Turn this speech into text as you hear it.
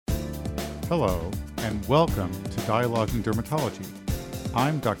Hello, and welcome to Dialogues in Dermatology.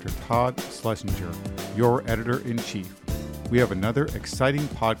 I'm Dr. Todd Schlesinger, your editor-in-chief. We have another exciting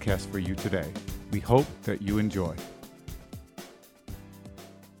podcast for you today. We hope that you enjoy.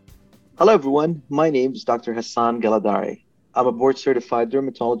 Hello, everyone. My name is Dr. Hassan Galadari. I'm a board-certified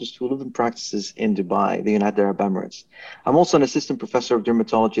dermatologist who lives and practices in Dubai, the United Arab Emirates. I'm also an assistant professor of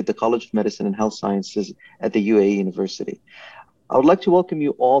dermatology at the College of Medicine and Health Sciences at the UAE University. I would like to welcome you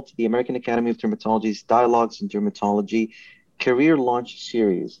all to the American Academy of Dermatology's Dialogues in Dermatology Career Launch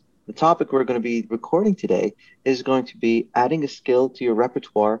Series. The topic we're going to be recording today is going to be adding a skill to your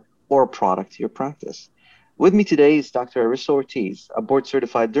repertoire or a product to your practice. With me today is Dr. Arisa Ortiz, a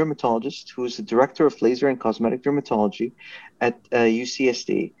board-certified dermatologist who is the Director of Laser and Cosmetic Dermatology at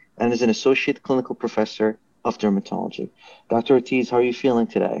UCSD and is an Associate Clinical Professor of Dermatology. Dr. Ortiz, how are you feeling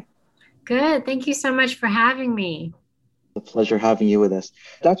today? Good. Thank you so much for having me. A pleasure having you with us.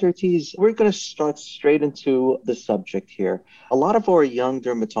 Dr. Ortiz, we're going to start straight into the subject here. A lot of our young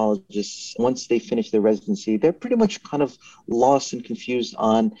dermatologists, once they finish their residency, they're pretty much kind of lost and confused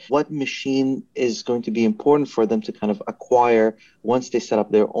on what machine is going to be important for them to kind of acquire once they set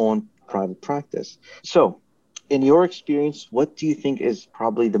up their own private practice. So, in your experience, what do you think is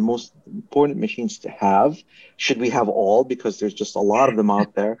probably the most important machines to have? Should we have all, because there's just a lot of them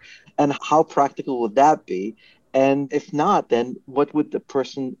out there? And how practical would that be? And if not, then what would the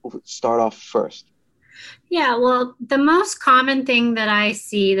person start off first? Yeah, well, the most common thing that I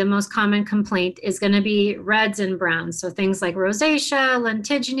see, the most common complaint is going to be reds and browns. So things like rosacea,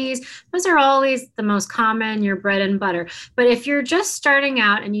 lentigines, those are always the most common, your bread and butter. But if you're just starting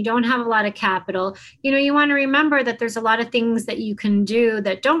out and you don't have a lot of capital, you want to remember that there's a lot of things that you can do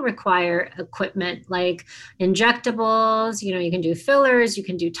that don't require equipment, like injectables, you can do fillers, you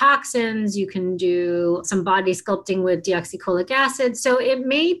can do toxins, you can do some body sculpting with deoxycholic acid. So it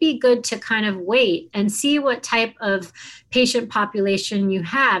may be good to kind of wait and see what type of patient population you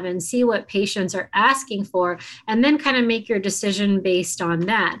have and see what patients are asking for, and then kind of make your decision based on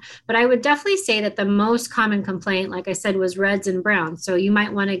that. But I would definitely say that the most common complaint, like I said, was reds and browns. So you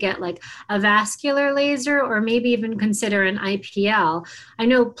might want to get like a vascular laser or maybe even consider an IPL. I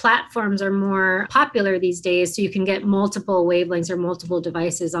know platforms are more popular these days, so you can get multiple wavelengths or multiple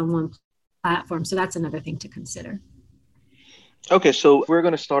devices on one platform. So that's another thing to consider. Okay, so we're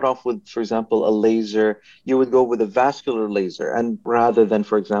going to start off with, for example, a laser. You would go with a vascular laser, and rather than,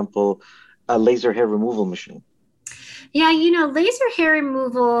 for example, a laser hair removal machine. Yeah, laser hair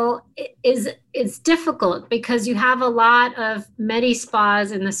removal is difficult because you have a lot of med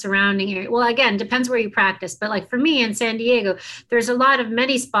spas in the surrounding area. Well, again, depends where you practice. But like for me in San Diego, there's a lot of med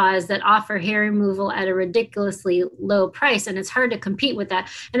spas that offer hair removal at a ridiculously low price. And it's hard to compete with that.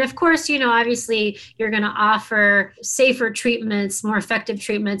 And of course, obviously you're going to offer safer treatments, more effective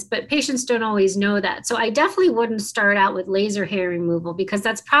treatments, but patients don't always know that. So I definitely wouldn't start out with laser hair removal because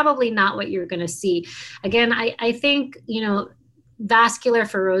that's probably not what you're going to see. Again, I think, vascular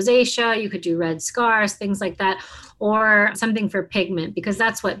for rosacea, you could do red scars, things like that, or something for pigment, because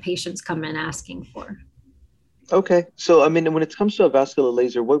that's what patients come in asking for. Okay. So, when it comes to a vascular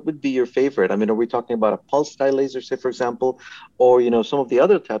laser, what would be your favorite? Are we talking about a pulse dye laser, say, for example, or, some of the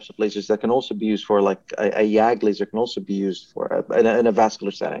other types of lasers that can also be used for, like a YAG laser can also be used for in a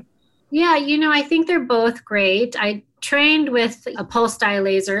vascular setting? Yeah, I think they're both great. I trained with a pulse dye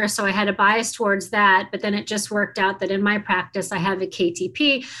laser, so I had a bias towards that, but then it just worked out that in my practice, I have a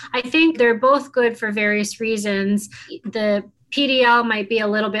KTP. I think they're both good for various reasons. The PDL might be a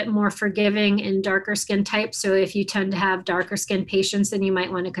little bit more forgiving in darker skin types. So if you tend to have darker skin patients, then you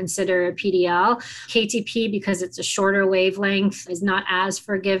might want to consider a PDL. KTP, because it's a shorter wavelength, is not as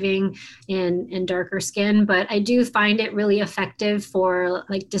forgiving in darker skin. But I do find it really effective for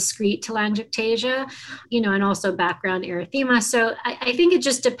like discrete telangiectasia, and also background erythema. So I think it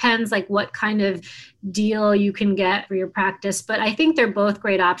just depends like what kind of deal you can get for your practice. But I think they're both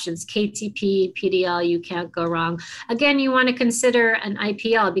great options. KTP, PDL, you can't go wrong. Again, you want to consider an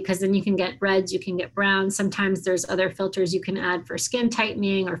IPL because then you can get reds, you can get browns. Sometimes there's other filters you can add for skin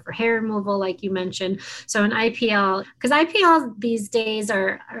tightening or for hair removal, like you mentioned. So an IPL, because IPL these days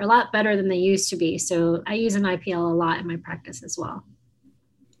are a lot better than they used to be. So I use an IPL a lot in my practice as well.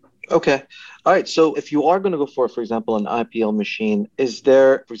 Okay. All right. So if you are going to go for example, an IPL machine, is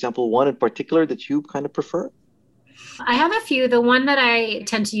there, for example, one in particular that you kind of prefer? I have a few. The one that I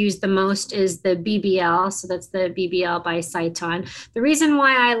tend to use the most is the BBL. So that's the BBL by Cyton. The reason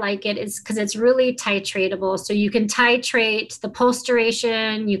why I like it is because it's really titratable. So you can titrate the pulse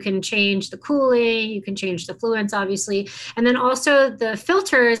duration, you can change the cooling, you can change the fluence, obviously. And then also the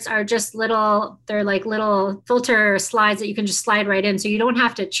filters are just they're like little filter slides that you can just slide right in. So you don't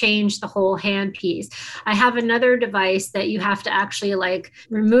have to change the whole handpiece. I have another device that you have to actually like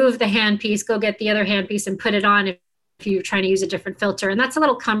remove the handpiece, go get the other handpiece and put it on if you're trying to use a different filter. And that's a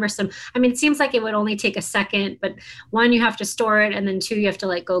little cumbersome. I mean, it seems like it would only take a second, but one, you have to store it. And then two, you have to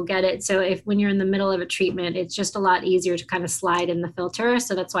like go get it. So when you're in the middle of a treatment, it's just a lot easier to kind of slide in the filter.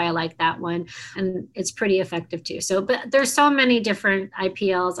 So that's why I like that one. And it's pretty effective too. So, but there's so many different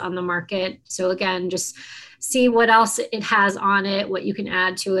IPLs on the market. So again, just see what else it has on it, what you can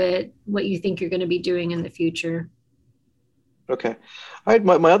add to it, what you think you're going to be doing in the future. Okay. All right.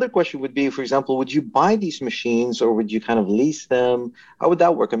 My other question would be, for example, would you buy these machines or would you kind of lease them? How would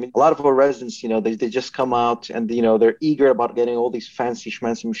that work? I mean, a lot of our residents, they just come out and, they're eager about getting all these fancy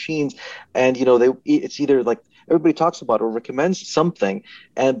schmancy machines. And, it's either like everybody talks about or recommends something,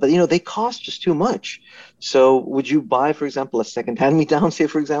 but, they cost just too much. So would you buy, for example, a second hand-me-down, say,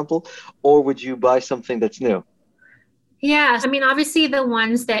 for example, or would you buy something that's new? Yeah, I mean, obviously the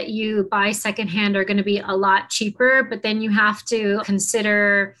ones that you buy secondhand are going to be a lot cheaper, but then you have to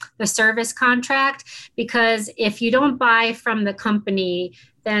consider the service contract, because if you don't buy from the company,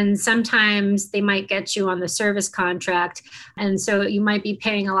 then sometimes they might get you on the service contract. And so you might be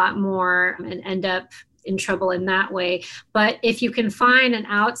paying a lot more and end up in trouble in that way. But if you can find an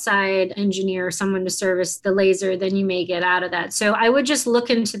outside engineer or someone to service the laser, then you may get out of that. So I would just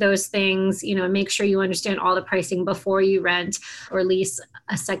look into those things, make sure you understand all the pricing before you rent or lease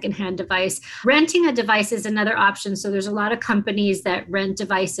a secondhand device. Renting a device is another option. So there's a lot of companies that rent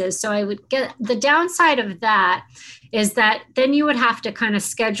devices. So I would get the downside of that is that then you would have to kind of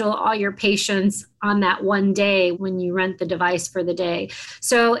schedule all your patients on that one day when you rent the device for the day.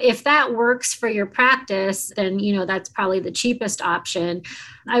 So if that works for your practice, then, that's probably the cheapest option.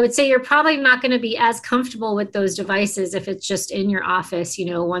 I would say you're probably not going to be as comfortable with those devices if it's just in your office,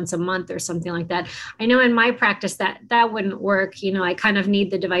 once a month or something like that. I know in my practice that wouldn't work. I kind of need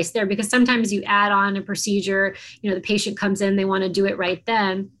the device there because sometimes you add on a procedure, the patient comes in, they want to do it right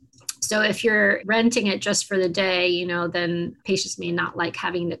then. So if you're renting it just for the day, then patients may not like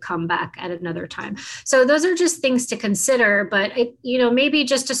having to come back at another time. So those are just things to consider. But, maybe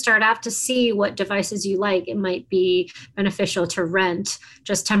just to start out to see what devices you like, it might be beneficial to rent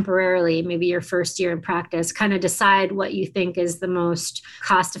just temporarily, maybe your first year in practice, kind of decide what you think is the most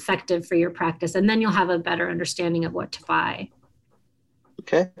cost effective for your practice. And then you'll have a better understanding of what to buy.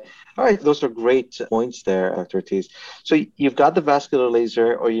 Okay. All right. Those are great points there, Dr. Ortiz. So you've got the vascular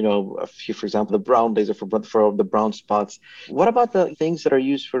laser or, for example, the brown laser for the brown spots. What about the things that are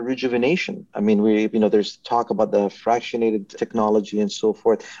used for rejuvenation? I mean, there's talk about the fractionated technology and so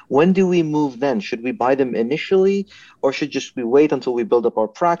forth. When do we move then? Should we buy them initially or should just we wait until we build up our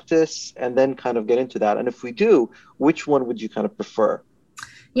practice and then kind of get into that? And if we do, which one would you kind of prefer?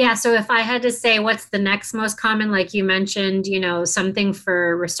 Yeah. So if I had to say what's the next most common, like you mentioned, something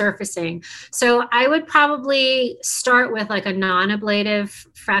for resurfacing. So I would probably start with like a non-ablative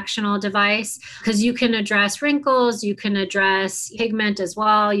fractional device because you can address wrinkles, you can address pigment as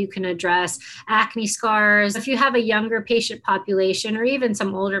well, you can address acne scars. If you have a younger patient population or even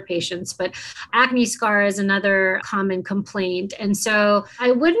some older patients, but acne scar is another common complaint. And so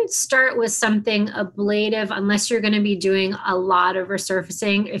I wouldn't start with something ablative unless you're going to be doing a lot of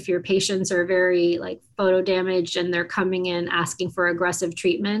resurfacing. If your patients are very like photo damaged and they're coming in asking for aggressive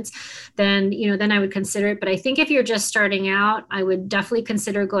treatments, then I would consider it. But I think if you're just starting out, I would definitely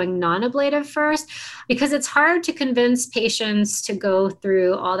consider going non-ablative first because it's hard to convince patients to go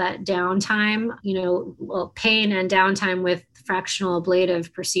through all that downtime, pain and downtime with fractional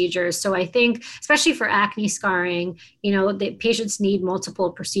ablative procedures. So I think, especially for acne scarring, the patients need multiple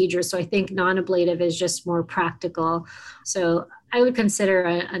procedures. So I think non-ablative is just more practical. So I would consider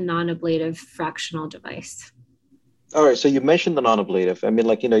a non-ablative fractional device. All right. So you mentioned the non-ablative. I mean,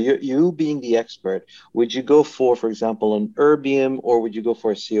 you being the expert, would you go for example, an erbium or would you go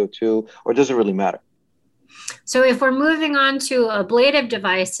for a CO2 or does it really matter? So if we're moving on to ablative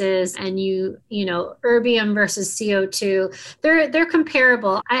devices and erbium versus CO2, they're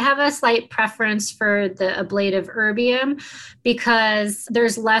comparable. I have a slight preference for the ablative erbium because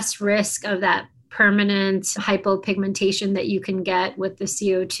there's less risk of that permanent hypopigmentation that you can get with the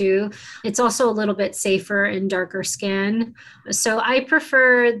CO2. It's also a little bit safer in darker skin. So I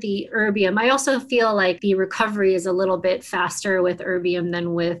prefer the erbium. I also feel like the recovery is a little bit faster with erbium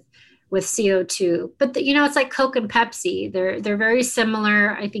than with with CO2. But it's like Coke and Pepsi. They're very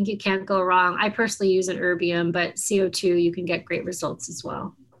similar. I think you can't go wrong. I personally use an erbium, but CO2 you can get great results as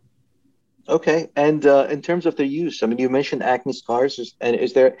well. Okay. And in terms of their use, I mean, you mentioned acne scars, and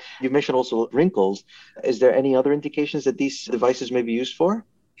you mentioned also wrinkles. Is there any other indications that these devices may be used for?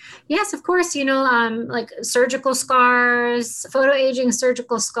 Yes, of course, like surgical scars, photoaging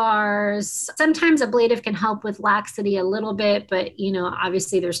surgical scars. Sometimes ablative can help with laxity a little bit, but,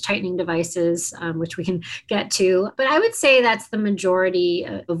 obviously there's tightening devices, which we can get to. But I would say that's the majority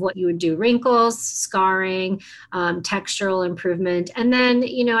of what you would do. Wrinkles, scarring, textural improvement. And then,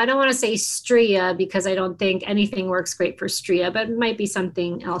 I don't want to say stria because I don't think anything works great for stria, but it might be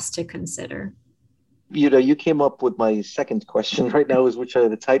something else to consider. You came up with my second question right now is which are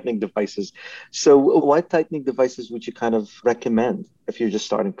the tightening devices. So what tightening devices would you kind of recommend if you're just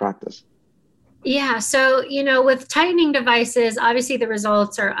starting practice? Yeah. So, with tightening devices, obviously the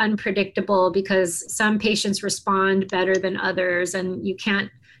results are unpredictable because some patients respond better than others, and you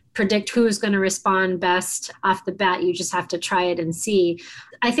can't predict who's going to respond best off the bat. You just have to try it and see.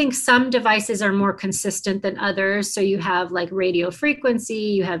 I think some devices are more consistent than others. So you have like radio frequency,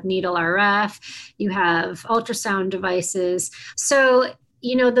 you have needle RF, you have ultrasound devices. So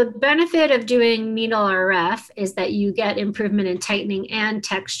the benefit of doing needle RF is that you get improvement in tightening and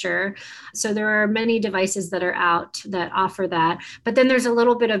texture. So there are many devices that are out that offer that. But then there's a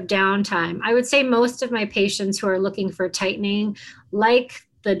little bit of downtime. I would say most of my patients who are looking for tightening like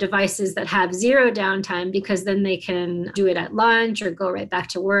the devices that have zero downtime, because then they can do it at lunch or go right back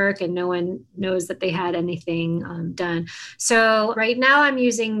to work and no one knows that they had anything done. So right now I'm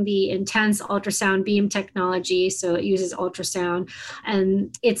using the intense ultrasound beam technology. So it uses ultrasound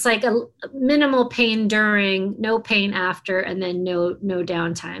and it's like a minimal pain during, no pain after, and then no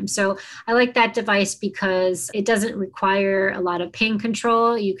downtime. So I like that device because it doesn't require a lot of pain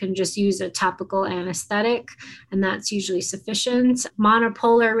control. You can just use a topical anesthetic and that's usually sufficient.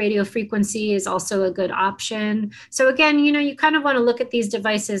 Monopolar radio frequency is also a good option. So again, you kind of want to look at these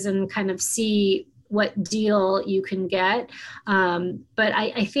devices and kind of see what deal you can get. But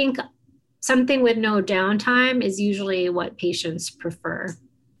I think something with no downtime is usually what patients prefer.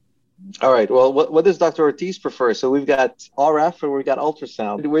 All right. Well, what does Dr. Ortiz prefer? So we've got RF and we've got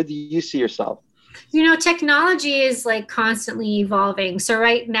ultrasound. Where do you see yourself? Technology is like constantly evolving. So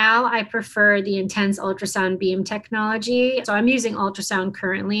right now I prefer the intense ultrasound beam technology. So I'm using ultrasound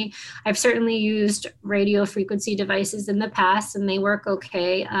currently. I've certainly used radio frequency devices in the past and they work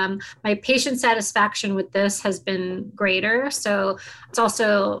okay. My patient satisfaction with this has been greater. So it's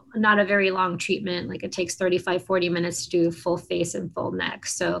also not a very long treatment. Like it takes 35, 40 minutes to do full face and full neck.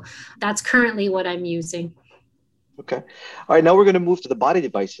 So that's currently what I'm using. Okay. All right. Now we're going to move to the body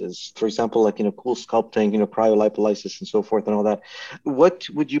devices. For example, like, cool sculpting, cryolipolysis and so forth and all that. What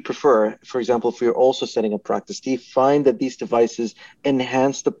would you prefer? For example, if you're also setting up practice, do you find that these devices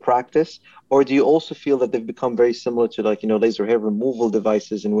enhance the practice, or do you also feel that they've become very similar to laser hair removal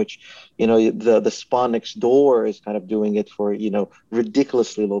devices in which, the spa next door is kind of doing it for,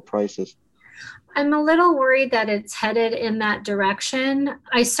 ridiculously low prices? I'm a little worried that it's headed in that direction.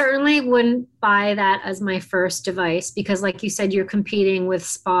 I certainly wouldn't buy that as my first device because, like you said, you're competing with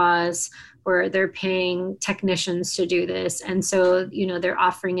spas where they're paying technicians to do this. And so, they're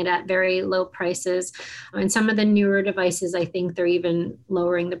offering it at very low prices. And some of the newer devices, I think they're even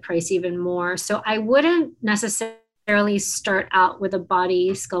lowering the price even more. So I wouldn't necessarily start out with a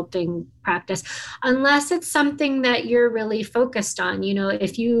body sculpting practice unless it's something that you're really focused on.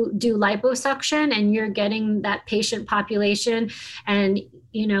 If you do liposuction and you're getting that patient population and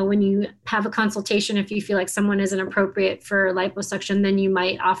when you have a consultation, if you feel like someone isn't appropriate for liposuction, then you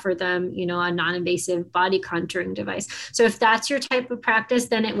might offer them a non-invasive body contouring device. So if that's your type of practice,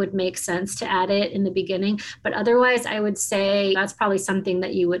 then it would make sense to add it in the beginning. But otherwise, I would say that's probably something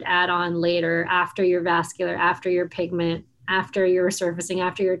that you would add on later after your vascular, after your pigment, after your surfacing,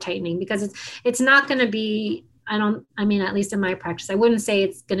 after your tightening, because it's not going to be, at least in my practice, I wouldn't say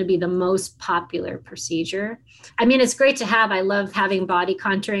it's going to be the most popular procedure. It's great to have. I love having body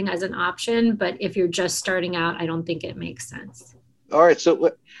contouring as an option, but if you're just starting out, I don't think it makes sense. All right.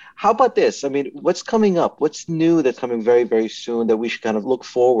 So how about this? What's coming up? What's new that's coming very, very soon that we should kind of look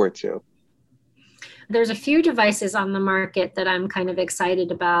forward to? There's a few devices on the market that I'm kind of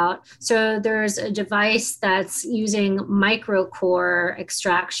excited about. So there's a device that's using microcore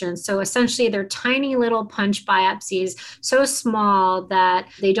extraction. So essentially they're tiny little punch biopsies, so small that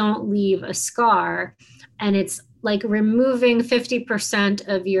they don't leave a scar. And it's like removing 50%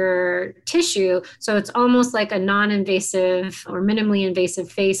 of your tissue. So it's almost like a non-invasive or minimally invasive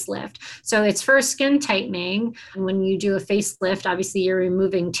facelift. So it's for skin tightening. And when you do a facelift, obviously you're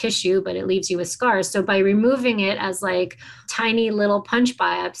removing tissue, but it leaves you with scars. So by removing it as like tiny little punch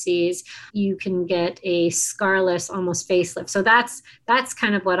biopsies, you can get a scarless almost facelift. So that's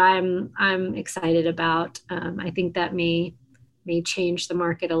kind of what I'm excited about. I think that may change the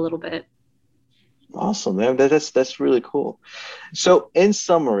market a little bit. Awesome, man. That's really cool. So, in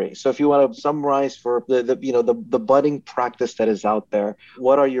summary, so if you want to summarize for the budding practice that is out there,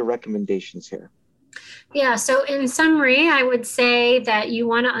 what are your recommendations here? Yeah, so in summary, I would say that you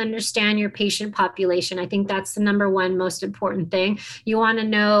want to understand your patient population. I think that's the number one most important thing. You want to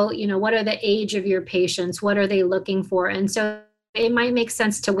know, what are the age of your patients? What are they looking for? And so it might make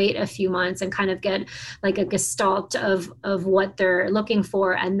sense to wait a few months and kind of get like a gestalt of what they're looking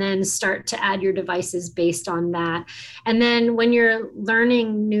for, and then start to add your devices based on that. And then when you're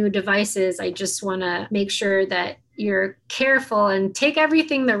learning new devices, I just want to make sure that you're careful and take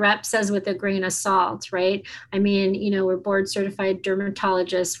everything the rep says with a grain of salt, right? I mean, we're board certified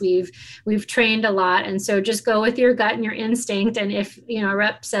dermatologists. We've trained a lot. And so just go with your gut and your instinct. And if, a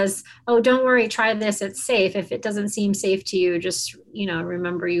rep says, oh, don't worry, try this, it's safe. If it doesn't seem safe to you, just,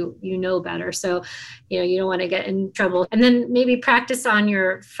 remember you know better. So, you don't want to get in trouble. And then maybe practice on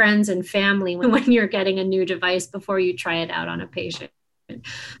your friends and family when you're getting a new device before you try it out on a patient.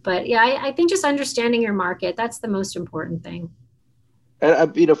 But yeah, I think just understanding your market, that's the most important thing.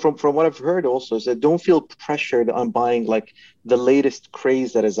 And from what I've heard also is that don't feel pressured on buying like the latest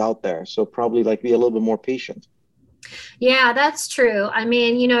craze that is out there. So probably like be a little bit more patient. Yeah, that's true. I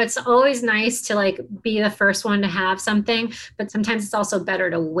mean, it's always nice to like be the first one to have something, but sometimes it's also better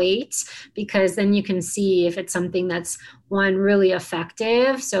to wait, because then you can see if it's something that's really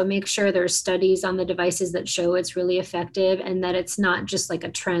effective. So make sure there's studies on the devices that show it's really effective, and that it's not just like a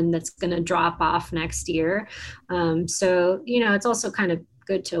trend that's going to drop off next year. So, it's also kind of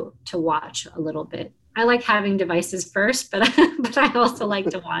good to watch a little bit. I like having devices first, but I also like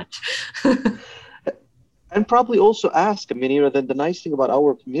to watch. And probably also ask. I mean, the nice thing about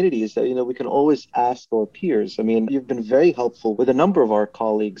our community is that, we can always ask our peers. I mean, you've been very helpful with a number of our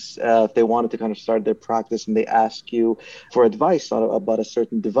colleagues. If they wanted to kind of start their practice and they ask you for advice about a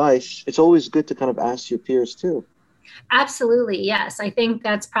certain device, it's always good to kind of ask your peers too. Absolutely. Yes. I think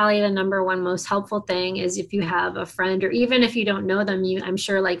that's probably the number one most helpful thing is if you have a friend, or even if you don't know them, I'm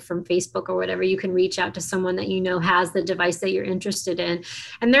sure like from Facebook or whatever, you can reach out to someone that has the device that you're interested in,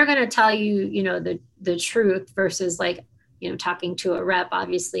 and they're going to tell you, the truth versus like, talking to a rep.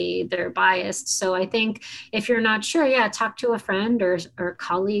 Obviously they're biased. So I think if you're not sure, talk to a friend or a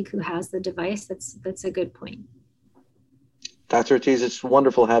colleague who has the device. That's a good point. Dr. Ortiz, it's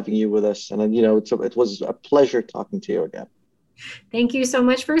wonderful having you with us. And, it was a pleasure talking to you again. Thank you so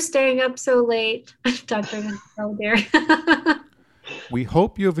much for staying up so late, Dr. Galadari. We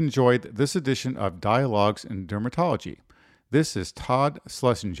hope you have enjoyed this edition of Dialogues in Dermatology. This is Todd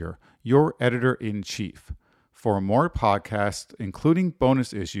Schlesinger, your editor-in-chief. For more podcasts, including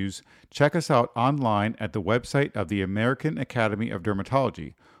bonus issues, check us out online at the website of the American Academy of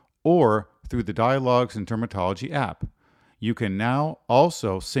Dermatology or through the Dialogues in Dermatology app. You can now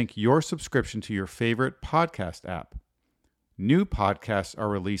also sync your subscription to your favorite podcast app. New podcasts are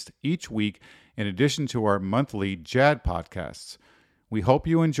released each week in addition to our monthly JAD podcasts. We hope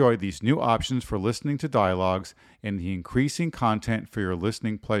you enjoy these new options for listening to dialogues and the increasing content for your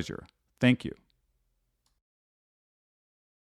listening pleasure. Thank you.